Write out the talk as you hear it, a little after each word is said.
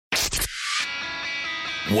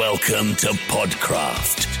Welcome to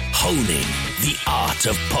Podcraft, honing the art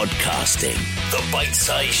of podcasting. The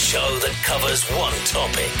bite-sized show that covers one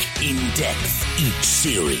topic in depth each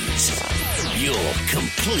series. Your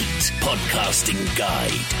complete podcasting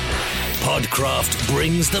guide. Podcraft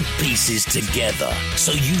brings the pieces together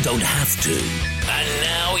so you don't have to. And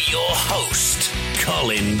now your host,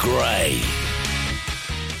 Colin Gray.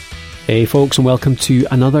 Hey folks, and welcome to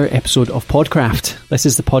another episode of Podcraft. This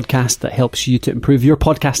is the podcast that helps you to improve your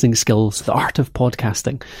podcasting skills, the art of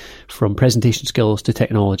podcasting, from presentation skills to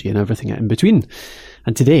technology and everything in between.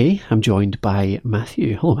 And today I'm joined by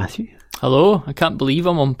Matthew. Hello, Matthew. Hello, I can't believe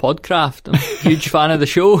I'm on Podcraft. I'm a huge fan of the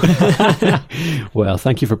show. Well,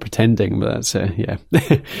 thank you for pretending, but that's, yeah.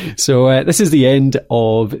 So this is the end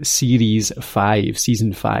of Series 5,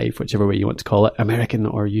 Season 5, whichever way you want to call it, American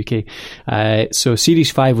or UK. So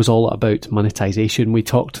Series 5 was all about monetization. We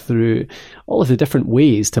talked through all of the different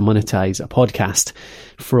ways to monetize a podcast,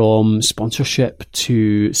 from sponsorship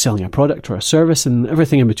to selling a product or a service and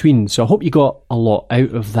everything in between. So I hope you got a lot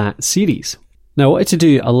out of that series. Now, I wanted to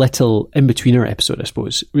do a little in-betweener episode, I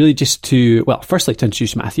suppose, really just to, well, firstly to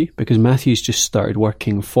introduce Matthew, because Matthew's just started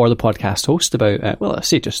working for the podcast host about, well, I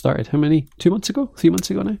say just started, how many, 2 months ago, 3 months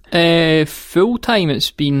ago now? Full-time,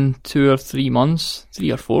 it's been 2 or 3 months,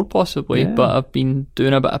 3 or 4 possibly, yeah. But I've been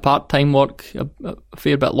doing a bit of part-time work a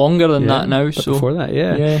fair bit longer than that now. But so before that,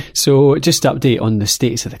 yeah. So just to update on the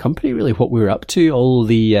status of the company, really, what we're up to, all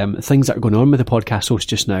the things that are going on with the podcast host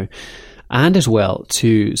just now. And as well,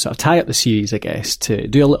 to sort of tie up the series, I guess, to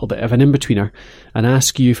do a little bit of an in-betweener and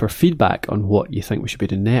ask you for feedback on what you think we should be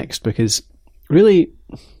doing next. Because really,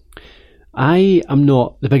 I am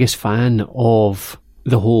not the biggest fan of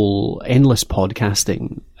the whole endless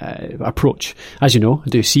podcasting approach. As you know, I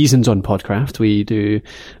do seasons on Podcraft. We do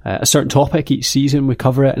a certain topic each season, we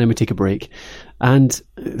cover it, and then we take a break. And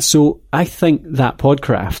so I think that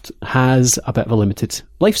Podcraft has a bit of a limited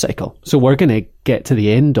life cycle. So we're going to get to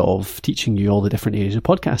the end of teaching you all the different areas of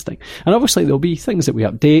podcasting. And obviously there'll be things that we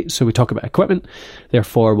update. So we talk about equipment.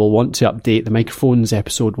 Therefore, we'll want to update the microphones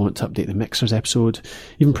episode, want to update the mixers episode,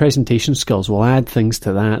 even presentation skills. We'll add things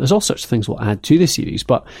to that. There's all sorts of things we'll add to the series,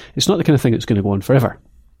 but it's not the kind of thing that's going to go on forever.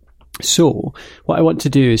 So what I want to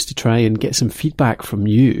do is to try and get some feedback from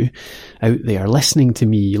you out there, listening to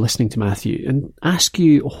me, listening to Matthew, and ask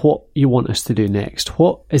you what you want us to do next.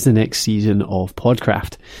 What is the next season of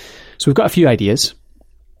Podcraft? So we've got a few ideas.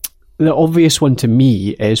 The obvious one to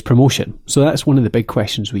me is promotion. So that's one of the big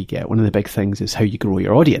questions we get. One of the big things is how you grow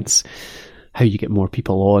your audience, how you get more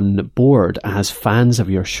people on board as fans of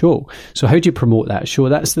your show. So how do you promote that show?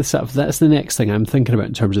 That's the next thing I'm thinking about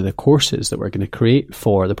in terms of the courses that we're going to create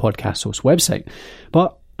for the Podcast Host website.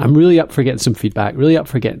 But I'm really up for getting some feedback, really up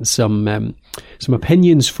for getting some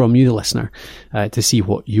opinions from you, the listener, to see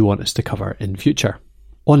what you want us to cover in future.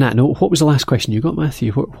 On that note, what was the last question you got,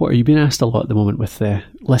 Matthew? What are you being asked a lot at the moment with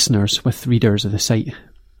listeners, with readers of the site?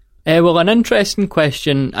 Well, an interesting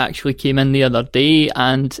question actually came in the other day,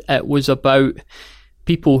 and it was about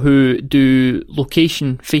people who do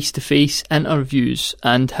location face-to-face interviews,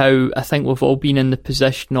 and how I think we've all been in the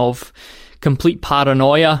position of complete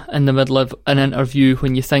paranoia in the middle of an interview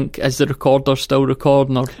when you think, is the recorder still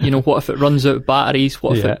recording, or, what if it runs out of batteries,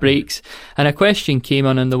 what if it breaks? And a question came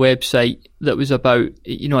on the website that was about,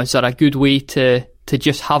 is there a good way to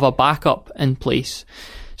just have a backup in place?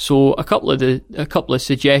 So a couple of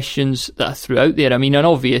suggestions that I threw out there. I mean, an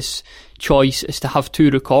obvious choice is to have 2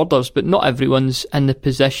 recorders, but not everyone's in the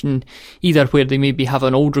position either where they maybe have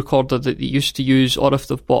an old recorder that they used to use, or if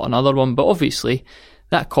they've bought another one. But obviously,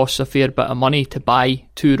 that costs a fair bit of money to buy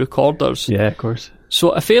 2 recorders. Yeah, of course. So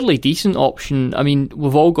a fairly decent option. I mean,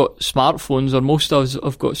 we've all got smartphones, or most of us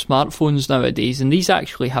have got smartphones nowadays, and these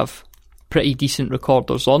actually have pretty decent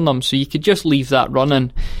recorders on them. So you could just leave that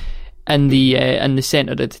running in the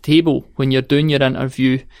centre of the table when you're doing your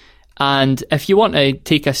interview. And if you want to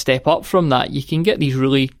take a step up from that, you can get these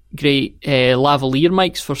really great lavalier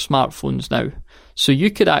mics for smartphones now. So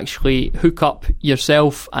you could actually hook up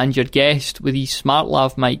yourself and your guest with these smart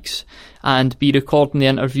lav mics and be recording the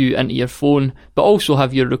interview into your phone, but also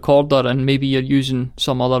have your recorder, and maybe you're using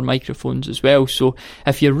some other microphones as well. So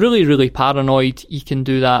if you're really, really paranoid, you can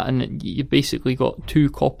do that, and you basically got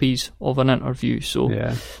 2 copies of an interview. So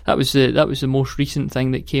that was the most recent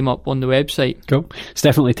thing that came up on the website. Cool. It's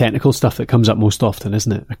definitely technical stuff that comes up most often,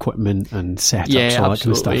 isn't it? Equipment and setups, all that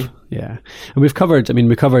kind of stuff. Yeah. And we covered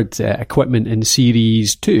equipment in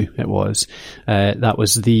Series 2, it was. That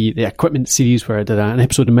was the equipment series where I did an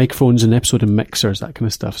episode of microphones and an episode in Mixers, that kind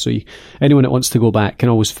of stuff. So anyone that wants to go back can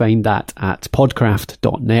always find that at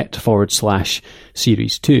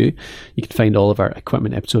podcraft.net/series 2. You can find all of our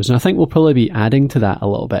equipment episodes. And I think we'll probably be adding to that a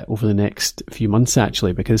little bit over the next few months,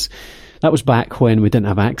 actually, because that was back when we didn't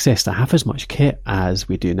have access to half as much kit as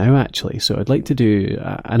we do now, actually. So I'd like to do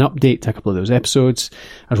an update to a couple of those episodes,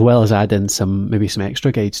 as well as add in maybe some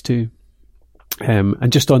extra guides too.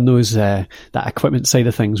 And just on those that equipment side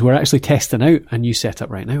of things, we're actually testing out a new setup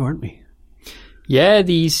right now, aren't we? Yeah,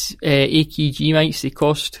 these AKG mics, they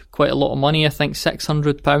cost quite a lot of money. I think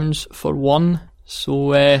 £600 for one.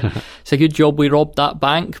 So it's a good job we robbed that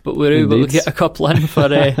bank, but we're able to get a couple in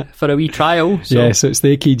for a wee trial. So. Yeah, so it's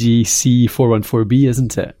the AKG C414B,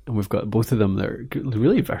 isn't it? And we've got both of them. They're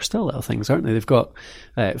really versatile little things, aren't they? They've got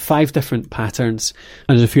 5 different patterns,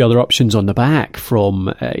 and there's a few other options on the back,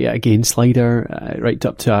 from a gain slider right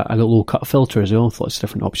up to a low cut filter as well. Lots of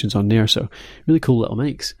different options on there. So really cool little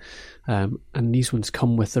mics. And these ones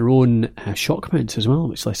come with their own shock mounts as well,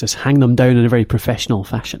 which lets us hang them down in a very professional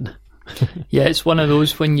fashion. Yeah, it's one of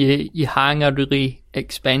those, when you hang a really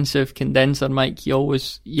expensive condenser mic, you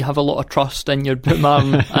have a lot of trust in your boom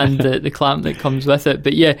arm and the clamp that comes with it.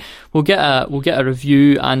 But yeah, we'll get a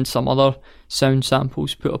review and some other sound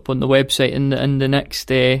samples put up on the website in the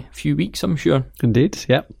next few weeks, I'm sure. Indeed,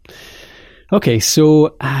 yep. Okay,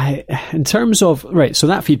 so in terms of, right, so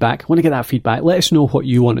that feedback, I want to get that feedback. Let us know what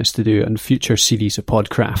you want us to do in future series of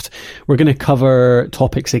Podcraft. We're going to cover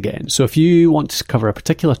topics again. So if you want to cover a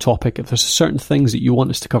particular topic, if there's certain things that you want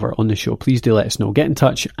us to cover on the show, please do let us know. Get in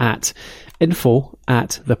touch at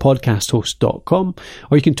info@thepodcasthost.com,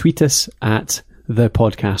 or you can tweet us at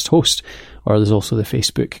thepodcasthost. Or there's also the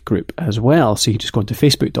Facebook group as well. So you just go into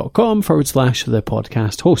facebook.com/the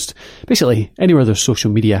podcast host. Basically, anywhere there's social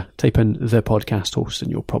media, type in the podcast host and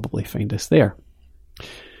you'll probably find us there.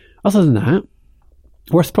 Other than that,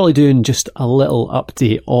 worth probably doing just a little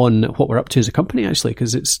update on what we're up to as a company, actually,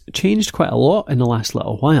 because it's changed quite a lot in the last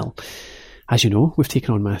little while. As you know, we've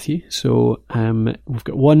taken on Matthew. So we've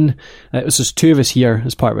got one, there's 2 of us here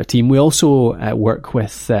as part of a team. We also work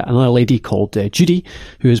with another lady called Judy,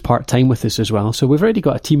 who is part-time with us as well. So we've already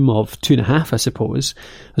got a team of 2.5, I suppose,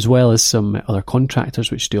 as well as some other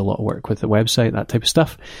contractors which do a lot of work with the website, that type of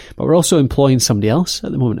stuff. But we're also employing somebody else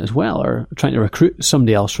at the moment as well, or trying to recruit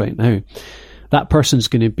somebody else right now. That person's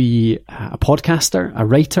going to be a podcaster, a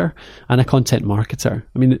writer, and a content marketer.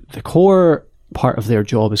 I mean, the core part of their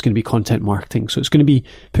job is going to be content marketing. So it's going to be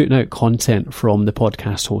putting out content from the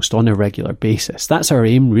podcast host on a regular basis. That's our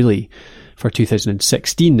aim really for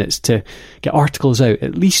 2016. It's to get articles out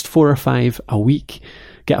at least 4 or 5 a week,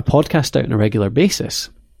 get a podcast out on a regular basis,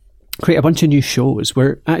 create a bunch of new shows.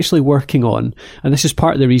 We're actually working on, and this is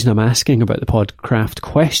part of the reason I'm asking about the Podcraft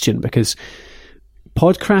question, because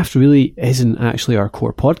Podcraft really isn't actually our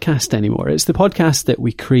core podcast anymore. It's the podcast that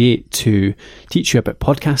we create to teach you about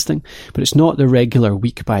podcasting, but it's not the regular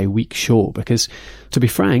week-by-week show because, to be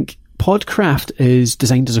frank, Podcraft is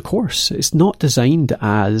designed as a course. It's not designed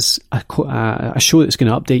as a show that's going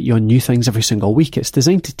to update you on new things every single week. It's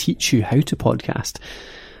designed to teach you how to podcast.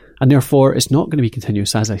 And therefore, it's not going to be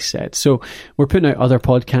continuous, as I said. So we're putting out other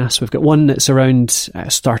podcasts. We've got one that's around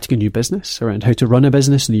starting a new business, around how to run a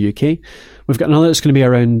business in the UK. We've got another that's going to be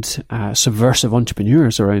around subversive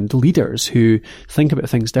entrepreneurs, around leaders who think about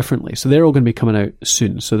things differently. So they're all going to be coming out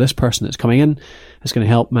soon. So this person that's coming in is going to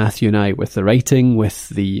help Matthew and I with the writing, with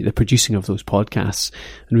the producing of those podcasts,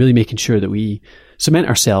 and really making sure that we cement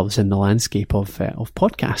ourselves in the landscape of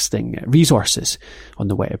podcasting resources on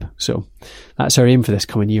the web. So that's our aim for this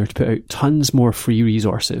coming year, to put out tons more free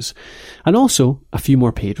resources and also a few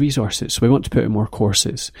more paid resources. So we want to put out more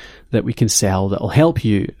courses that we can sell that will help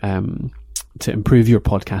you to improve your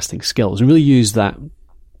podcasting skills and really use that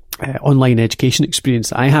online education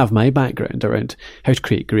experience. I have my background around how to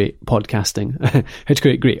create great podcasting, how to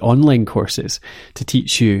create great online courses to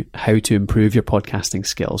teach you how to improve your podcasting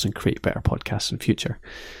skills and create better podcasts in the future.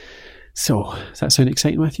 So, does that sound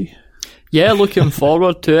exciting, Matthew? Yeah, looking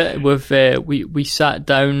forward to it. We sat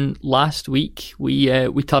down last week. We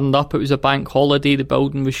turned up. It was a bank holiday. The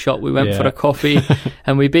building was shut. We went for a coffee,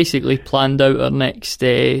 and we basically planned out our next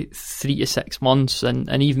 3 to 6 months,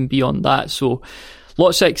 and even beyond that. So,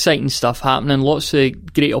 lots of exciting stuff happening, lots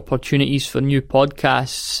of great opportunities for new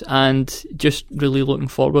podcasts, and just really looking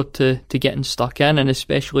forward to getting stuck in, and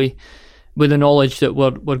especially with the knowledge that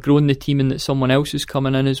we're growing the team and that someone else is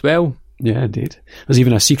coming in as well. Yeah, indeed. There's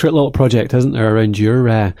even a secret little project, isn't there, around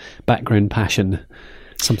your background passion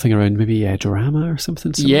Something around maybe a drama or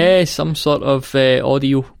something similar? Yeah, some sort of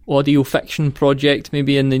audio fiction project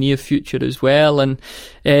maybe in the near future as well. And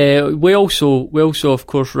we also of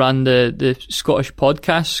course ran the Scottish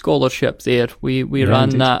Podcast Scholarship there. We ran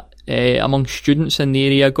indeed. That among students in the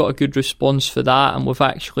area, got a good response for that, and we've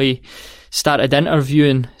actually started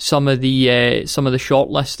interviewing some of the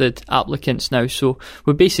shortlisted applicants now. So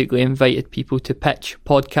we basically invited people to pitch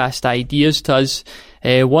podcast ideas to us.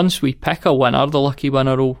 Once we pick a winner, the lucky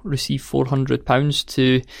winner will receive £400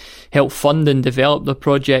 to help fund and develop the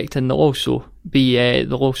project, and they'll also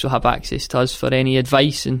have access to us for any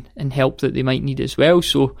advice and help that they might need as well.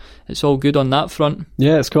 So it's all good on that front.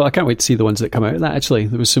 Yeah, it's cool. I can't wait to see the ones that come out of that, actually.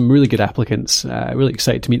 There was some really good applicants. Really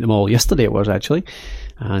excited to meet them all. Yesterday it was, actually.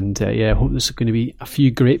 And I hope there's going to be a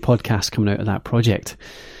few great podcasts coming out of that project.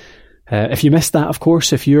 If you missed that, of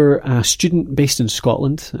course, if you're a student based in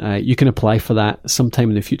Scotland, you can apply for that sometime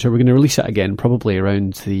in the future. We're going to release it again, probably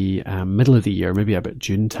around the middle of the year, maybe about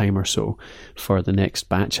June time or so, for the next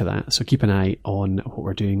batch of that. So keep an eye on what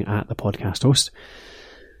we're doing at the Podcast Host.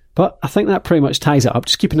 But I think that pretty much ties it up.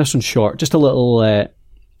 Just keeping this one short, just a little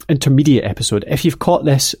intermediate episode. If you've caught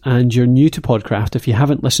this and you're new to Podcraft, if you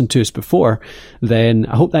haven't listened to us before, then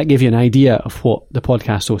I hope that gave you an idea of what the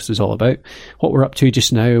Podcast Host is all about, what we're up to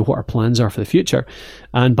just now, what our plans are for the future.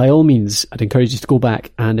 And by all means, I'd encourage you to go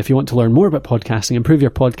back, and if you want to learn more about podcasting, improve your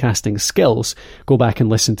podcasting skills, go back and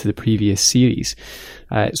listen to the previous series.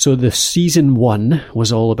 So the season 1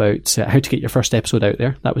 was all about how to get your first episode out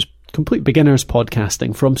there. That was complete beginners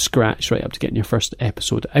podcasting from scratch, right up to getting your first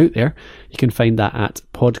episode out there. You can find that at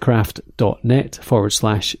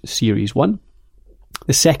podcraft.net/series 1.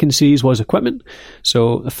 The second series was equipment.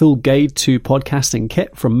 So a full guide to podcasting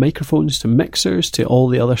kit, from microphones to mixers to all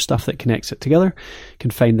the other stuff that connects it together. You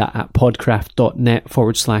can find that at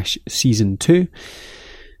podcraft.net/season 2.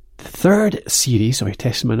 The third series,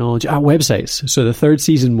 testing my knowledge, websites. So the third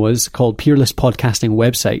season was called Peerless Podcasting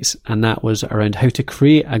Websites, and that was around how to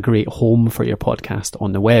create a great home for your podcast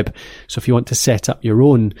on the web. So if you want to set up your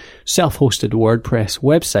own self-hosted WordPress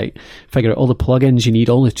website, figure out all the plugins you need,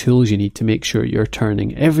 all the tools you need to make sure you're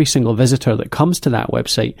turning every single visitor that comes to that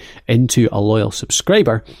website into a loyal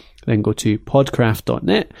subscriber, then go to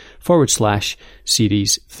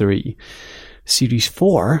podcraft.net/series 3. Series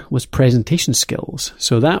 4 was presentation skills.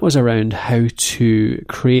 So that was around how to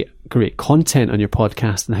create great content on your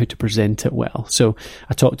podcast and how to present it well. So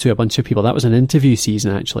I talked to a bunch of people. That was an interview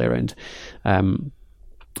season, actually, around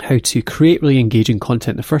how to create really engaging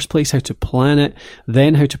content in the first place, how to plan it,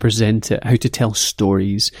 then how to present it, how to tell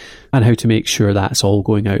stories, and how to make sure that's all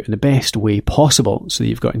going out in the best way possible so that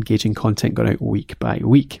you've got engaging content going out week by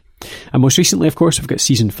week. And most recently, of course, we've got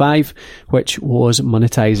season 5, which was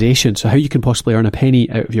monetization. So how you can possibly earn a penny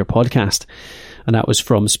out of your podcast. And that was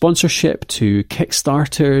from sponsorship to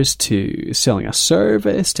Kickstarters to selling a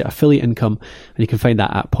service to affiliate income. And you can find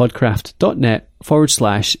that at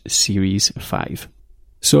podcraft.net/series 5.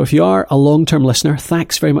 So if you are a long-term listener,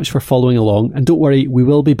 thanks very much for following along. And don't worry, we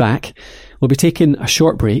will be back. We'll be taking a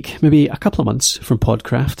short break, maybe a couple of months from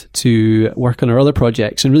Podcraft, to work on our other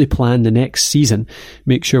projects and really plan the next season.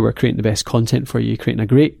 Make sure we're creating the best content for you, creating a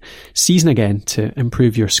great season again to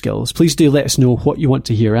improve your skills. Please do let us know what you want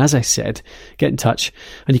to hear. As I said, get in touch.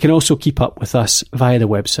 And you can also keep up with us via the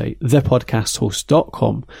website,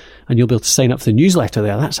 thepodcasthost.com. And you'll be able to sign up for the newsletter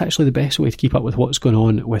there. That's actually the best way to keep up with what's going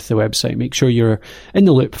on with the website. Make sure you're in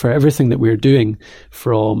the loop for everything that we're doing,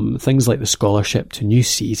 from things like the scholarship to new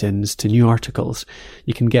seasons to new articles.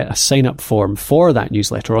 You can get a sign-up form for that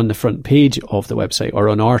newsletter on the front page of the website, or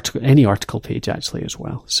on any article page actually as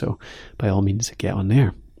well. So by all means, get on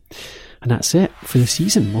there. And that's it for the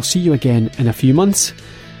season. We'll see you again in a few months.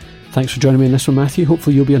 Thanks for joining me on this one, Matthew.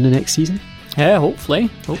 Hopefully you'll be on the next season. Yeah, hopefully.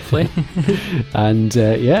 And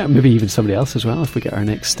maybe even somebody else as well if we get our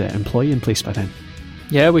next employee in place by then.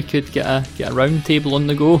 Yeah, we could get a round table on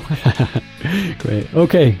the go. Great.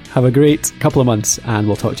 Okay, have a great couple of months, and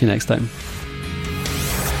we'll talk to you next time.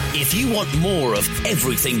 If you want more of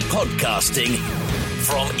everything podcasting,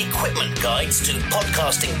 from equipment guides to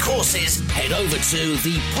podcasting courses, head over to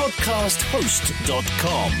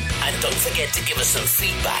thepodcasthost.com. And don't forget to give us some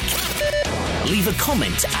feedback. Leave a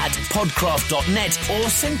comment at podcraft.net or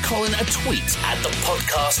send Colin a tweet at the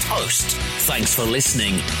podcast host. Thanks for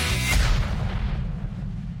listening.